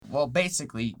well,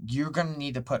 basically, you're going to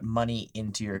need to put money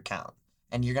into your account.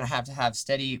 And you're going to have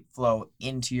steady flow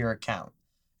into your account.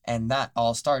 And that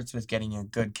all starts with getting a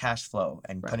good cash flow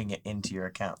and putting it into your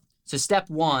account. So step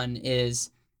one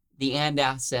is the and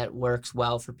asset works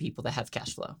well for people that have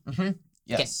cash flow. Mm-hmm.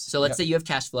 Yes. Okay, so let's say you have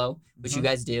cash flow, which you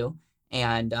guys do.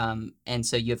 And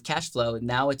so you have cash flow.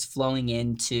 Now it's flowing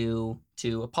into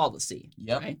a policy.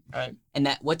 Yep. Right.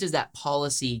 And what does that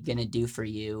policy gonna do for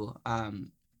you?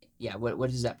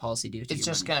 What does that policy do to you? It's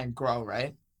just gonna grow,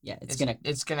 right? Yeah, it's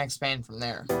gonna expand from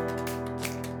there.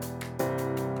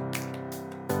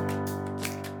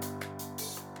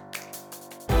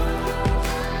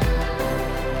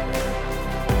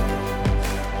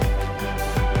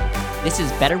 This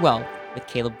is Better Wealth with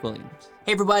Caleb Williams.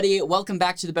 Hey everybody, welcome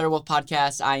back to the Better Wealth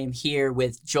Podcast. I am here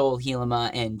with Joel Helema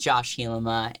and Josh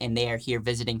Helema, and they are here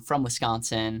visiting from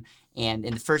Wisconsin. And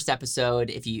in the first episode,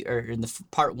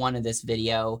 part one of this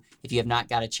video, if you have not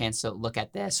got a chance to look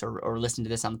at this or listen to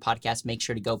this on the podcast, make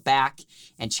sure to go back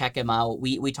and check them out.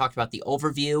 We talked about the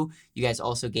overview. You guys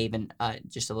also gave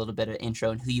just a little bit of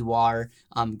intro on who you are.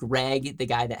 Greg, the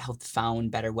guy that helped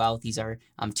found Better Wealth, these are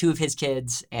two of his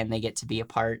kids, and they get to be a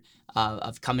part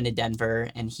of coming to Denver.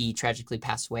 And he tragically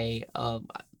passed away a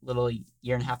little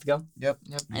year and a half ago. Yep.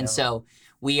 And so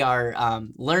we are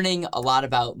learning a lot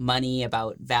about money,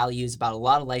 about values, about a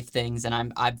lot of life things.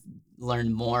 And I've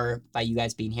learned more by you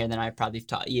guys being here than I probably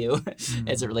taught you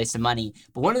as it relates to money.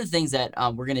 But one of the things that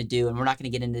we're going to do, and we're not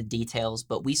going to get into details,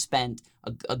 but we spent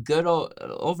a good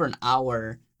over an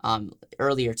hour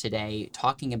earlier today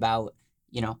talking about,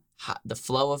 the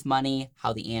flow of money,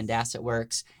 how the and asset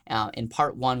works. In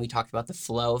part one, we talked about the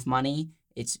flow of money.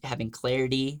 It's having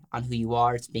clarity on who you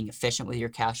are. It's being efficient with your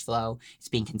cash flow. It's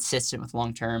being consistent with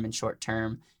long-term and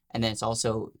short-term. And then it's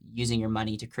also using your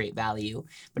money to create value.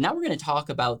 But now we're going to talk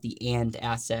about the and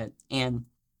asset. And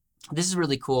this is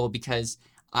really cool because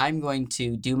I'm going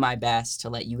to do my best to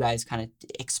let you guys kind of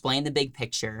explain the big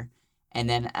picture. And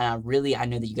then I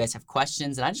know that you guys have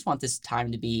questions. And I just want this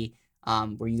time to be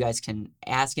where you guys can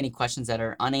ask any questions that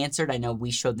are unanswered. I know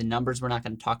we showed the numbers. We're not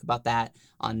going to talk about that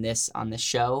on this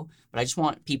show, but I just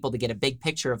want people to get a big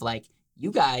picture of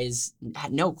you guys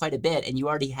know quite a bit, and you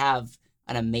already have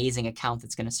an amazing account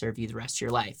that's going to serve you the rest of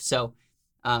your life. So,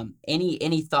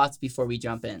 any thoughts before we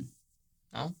jump in?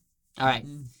 No. All right.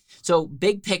 So,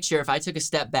 big picture. If I took a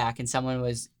step back and someone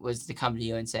was to come to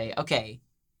you and say, "Okay,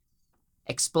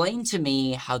 explain to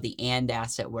me how the and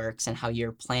asset works and how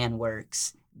your plan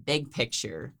works." Big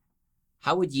picture,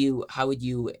 how would you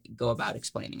go about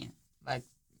explaining it?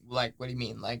 Like what do you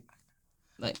mean?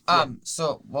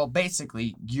 So, well,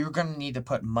 basically, you're going to need to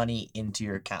put money into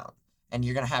your account. And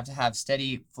you're going to have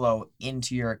steady flow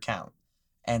into your account.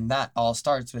 And that all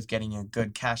starts with getting a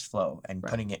good cash flow and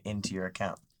putting it into your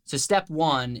account. So step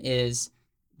one is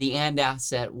the and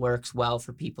asset works well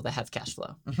for people that have cash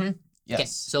flow. Mm-hmm. Yes. Okay,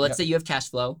 so let's say you have cash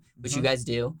flow, which you guys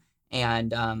do.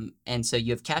 And so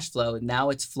you have cash flow. Now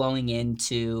it's flowing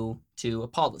into a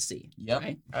policy.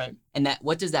 Yep. Right. And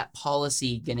what does that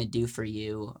policy gonna do for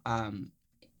you?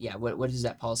 What does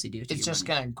that policy do to you? It's just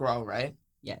gonna grow, right?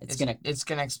 Yeah, it's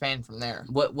gonna expand from there.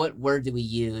 What word do we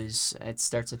use? It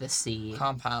starts with a C.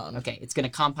 Compound. Okay, it's gonna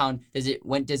compound. Does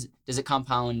it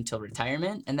compound until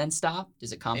retirement and then stop?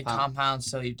 Does it compound? It compounds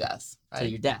till your death. Right? Till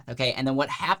your death. Okay, and then what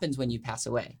happens when you pass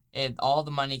away? All the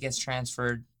money gets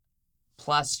transferred,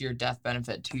 plus your death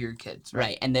benefit to your kids.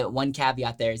 Right. And the one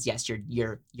caveat there is, yes,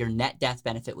 your net death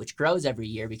benefit, which grows every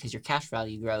year because your cash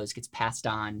value grows, gets passed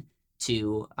on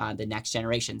to the next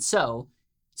generation. So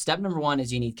step number one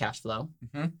is you need cash flow.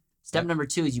 Mm-hmm. Step number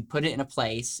two is you put it in a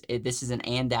place. This is an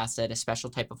and asset, a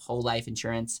special type of whole life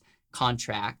insurance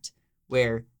contract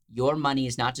where your money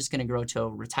is not just going to grow till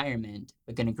retirement,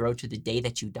 but going to grow to the day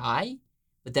that you die.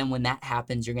 But then when that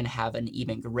happens, you're going to have an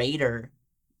even greater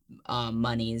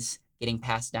monies getting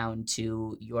passed down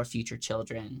to your future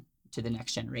children, to the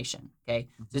next generation. Okay,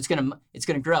 so it's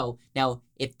gonna grow. Now,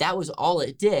 if that was all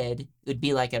it did, it would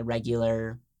be like a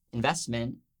regular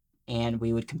investment, and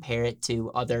we would compare it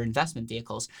to other investment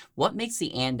vehicles. What makes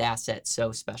the and asset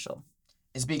so special?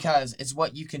 Is because it's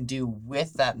what you can do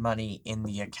with that money in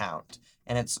the account,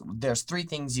 and there's three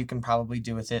things you can probably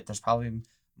do with it. There's probably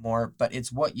more, but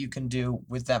it's what you can do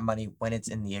with that money when it's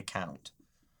in the account.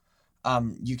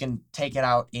 You can take it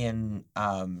out in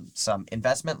some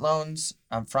investment loans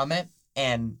from it,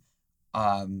 and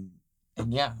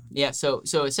yeah. Yeah. So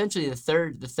essentially, the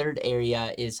third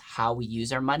area is how we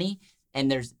use our money,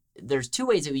 and there's two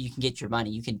ways that you can get your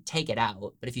money. You can take it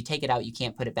out, but if you take it out, you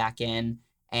can't put it back in,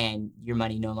 and your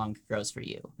money no longer grows for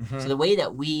you. Mm-hmm. So the way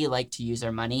that we like to use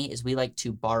our money is we like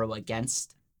to borrow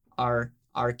against our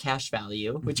our cash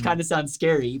value, which Mhm. kind of sounds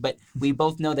scary, but we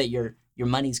both know that your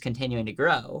money's continuing to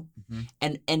grow. Mhm.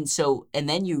 And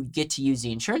then you get to use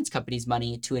the insurance company's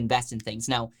money to invest in things.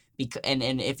 Now,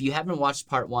 and if you haven't watched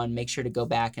part 1, make sure to go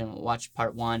back and watch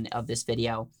part 1 of this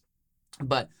video.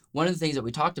 But one of the things that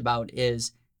we talked about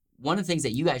is one of the things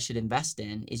that you guys should invest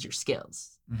in is your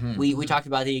skills. Mhm. We talked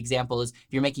about the example is if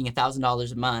you're making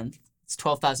 $1,000 a month, it's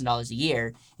 $12,000 a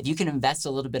year. If you can invest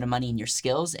a little bit of money in your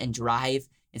skills and drive,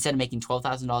 instead of making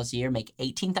 $12,000 a year, make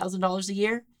 $18,000 a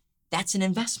year, that's an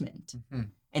investment.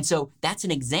 Mhm. And so that's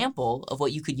an example of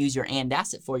what you could use your and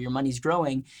asset for. Your money's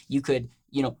growing. You could,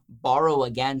 borrow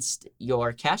against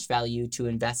your cash value to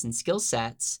invest in skill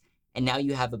sets. And now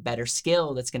you have a better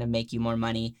skill that's going to make you more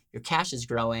money. Your cash is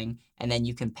growing, and then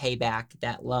you can pay back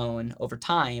that loan over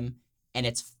time. And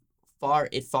it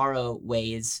far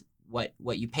outweighs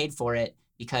what you paid for it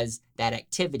because that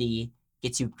activity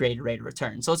gets you greater rate of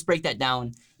return. So let's break that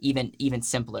down even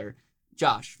simpler.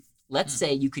 Josh, let's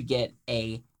say you could get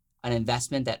an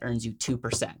investment that earns you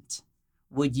 2%.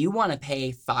 Would you want to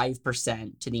pay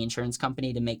 5% to the insurance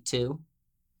company to make 2?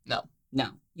 No.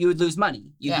 No. You would lose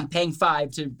money. You'd Yeah. be paying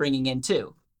 5 to bringing in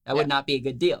 2. That would not be a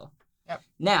good deal. Yep.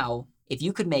 Now, if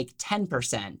you could make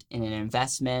 10% in an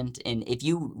investment, and if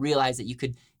you realize that you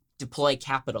could deploy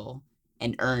capital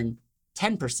and earn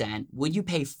 10%, would you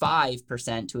pay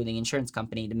 5% to the insurance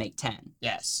company to make 10?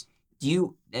 Yes. Do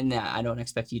you, and I don't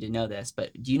expect you to know this,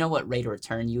 but do you know what rate of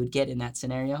return you would get in that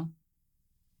scenario?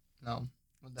 No.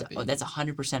 Would that be? Oh, that's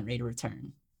 100% rate of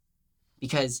return.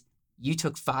 Because you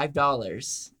took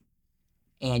 $5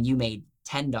 and you made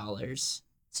 $10.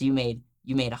 So you made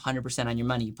 100% on your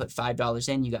money. You put $5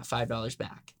 in, you got $5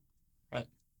 back.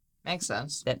 Makes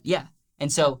sense.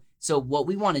 And so what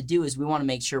we want to do is we want to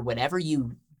make sure whatever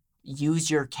you use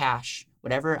your cash,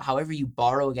 however you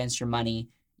borrow against your money,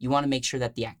 you want to make sure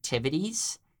that the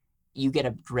activities, you get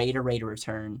a greater rate of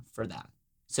return for that.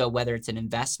 So whether it's an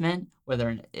investment,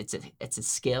 whether it's a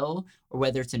skill, or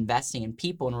whether it's investing in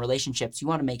people and relationships, you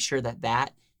want to make sure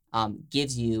that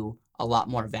gives you a lot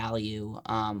more value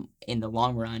in the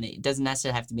long run. It doesn't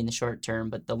necessarily have to be in the short term,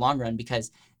 but the long run, because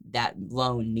that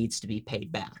loan needs to be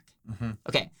paid back. Mhm.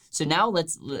 Okay, so now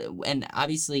let's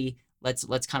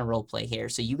kind of role play here.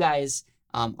 So you guys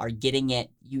are getting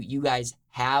it. You guys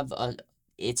have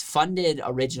it's funded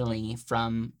originally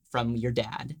from your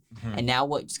dad. Mhm. And now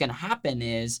what's going to happen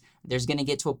is there's going to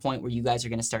get to a point where you guys are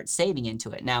going to start saving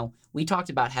into it. Now, we talked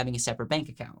about having a separate bank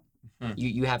account. Mhm.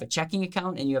 You have a checking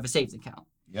account and you have a savings account.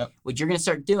 Yep. What you're going to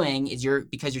start doing is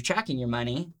because you're tracking your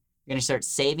money, you're going to start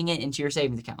saving it into your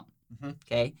savings account. Mhm.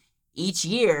 Okay? Each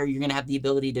year, you're going to have the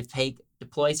ability to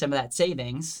deploy some of that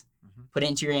savings, put it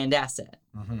into your and asset.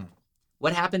 Mhm.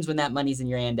 What happens when that money's in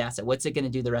your and asset? What's it going to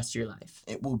do the rest of your life?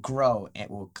 It will grow. It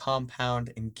will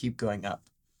compound and keep going up.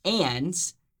 And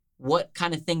what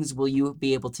kind of things will you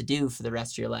be able to do for the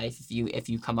rest of your life if you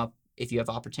have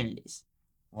opportunities?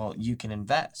 Well, you can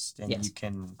invest and Yes. you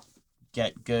can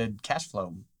get good cash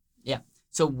flow.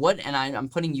 So I'm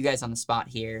putting you guys on the spot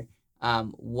here.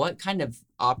 What kind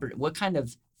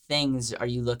of things are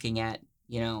you looking at,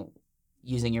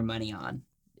 using your money on?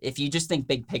 If you just think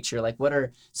big picture, like what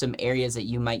are some areas that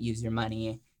you might use your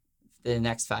money for the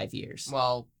next 5 years?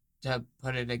 Well, to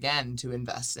put it again, to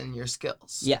invest in your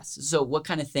skills. Yes. So what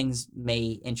kind of things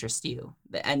may interest you?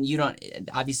 And you don't,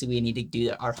 obviously we need to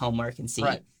do our homework and see.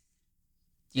 Right.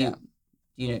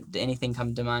 Do anything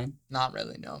come to mind? Not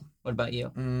really, no. What about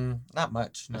you? Not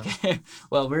much. No. Okay.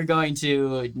 Well, we're going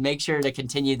to make sure to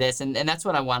continue this. And that's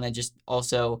what I want to just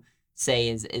also say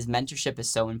is mentorship is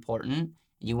so important.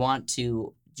 You want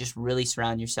to just really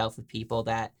surround yourself with people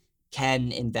that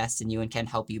can invest in you and can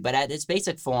help you. But at its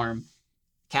basic form,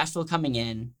 cash flow coming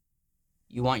in,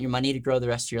 you want your money to grow the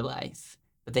rest of your life.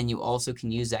 But then you also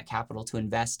can use that capital to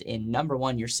invest in, number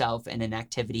one, yourself and in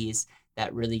activities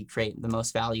that really create the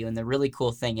most value. And the really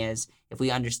cool thing is, if we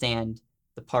understand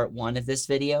the part 1 of this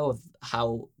video of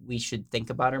how we should think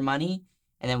about our money,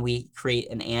 and then we create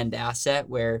an and asset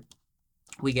where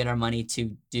we get our money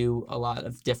to do a lot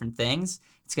of different things,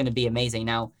 it's going to be amazing.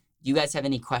 Now, do you guys have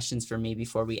any questions for me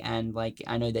before we end? Like,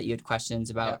 I know that you had questions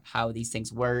about how these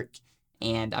things work,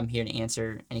 and I'm here to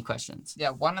answer any questions. Yeah,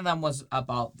 one of them was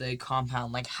about the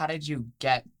compound. Like, how did you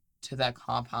get to that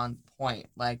compound point?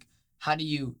 Like, how do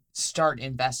you start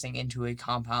investing into a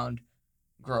compound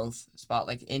growth spot,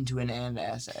 like into an and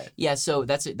asset? Yeah, so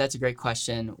that's a great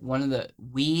question. One of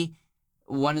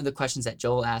the questions that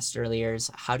Joel asked earlier is,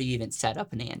 how do you even set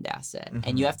up an and asset?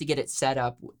 And you have to get it set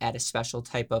up at a special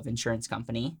type of insurance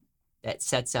company that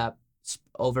sets up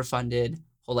overfunded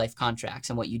whole life contracts.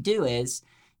 And what you do is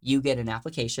you get an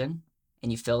application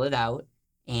and you fill it out,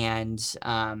 and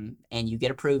you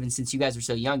get approved. And since you guys were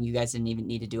so young, you guys didn't even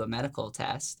need to do a medical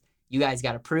test. You guys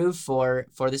got approved for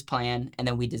this plan, and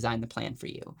then we designed the plan for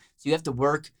you. So you have to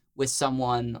work with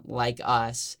someone like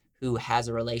us who has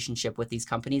a relationship with these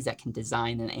companies that can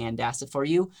design an and asset for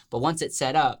you. But once it's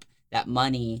set up, that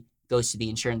money goes to the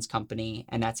insurance company,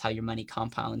 and that's how your money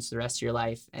compounds the rest of your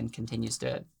life and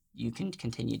you can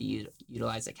continue to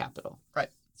utilize that capital. Right.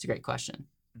 It's a great question.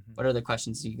 Mhm. What other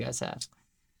questions do you guys have?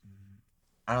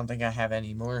 I don't think I have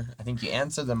any more. I think you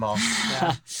answered them all.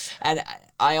 Yeah. And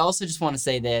I also just want to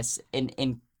say this,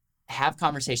 in have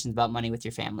conversations about money with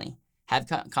your family. Have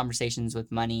conversations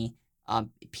with money,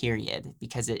 period,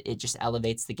 because it just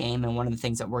elevates the game. And one of the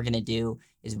things that we're going to do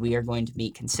is we are going to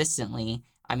meet consistently.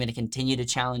 I'm going to continue to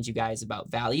challenge you guys about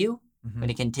value. I'm going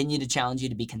to continue to challenge you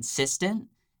to be consistent.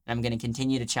 And I'm going to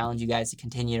continue to challenge you guys to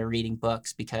continue to reading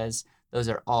books, because those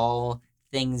are all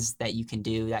things that you can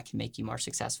do that can make you more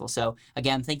successful. So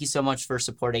again, thank you so much for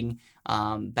supporting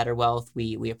Better Wealth.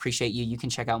 We appreciate you. You can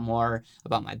check out more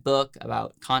about my book,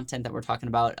 about content that we're talking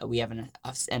about. We have an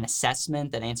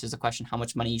assessment that answers the question, how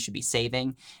much money you should be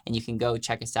saving. And you can go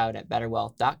check us out at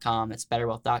betterwealth.com. That's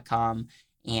betterwealth.com.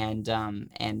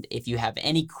 And if you have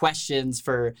any questions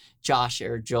for Josh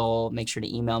or Joel, make sure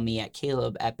to email me at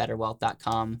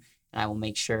caleb@betterwealth.com. And I will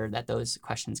make sure that those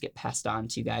questions get passed on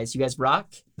to you guys. You guys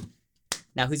rock.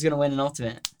 Now, who's going to win an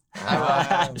ultimate?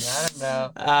 I don't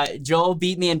know. Joel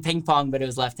beat me in ping pong, but it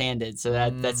was left-handed, so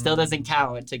that still doesn't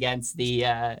count against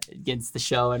the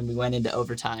show, and we went into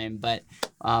overtime. But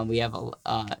we have a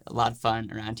lot of fun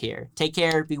around here. Take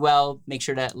care, be well, make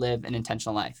sure to live an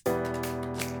intentional life.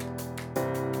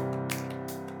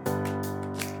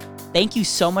 Thank you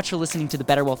so much for listening to the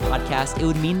Better Wealth Podcast. It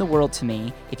would mean the world to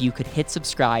me if you could hit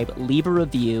subscribe, leave a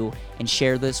review, and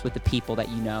share this with the people that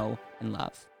you know and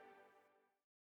love.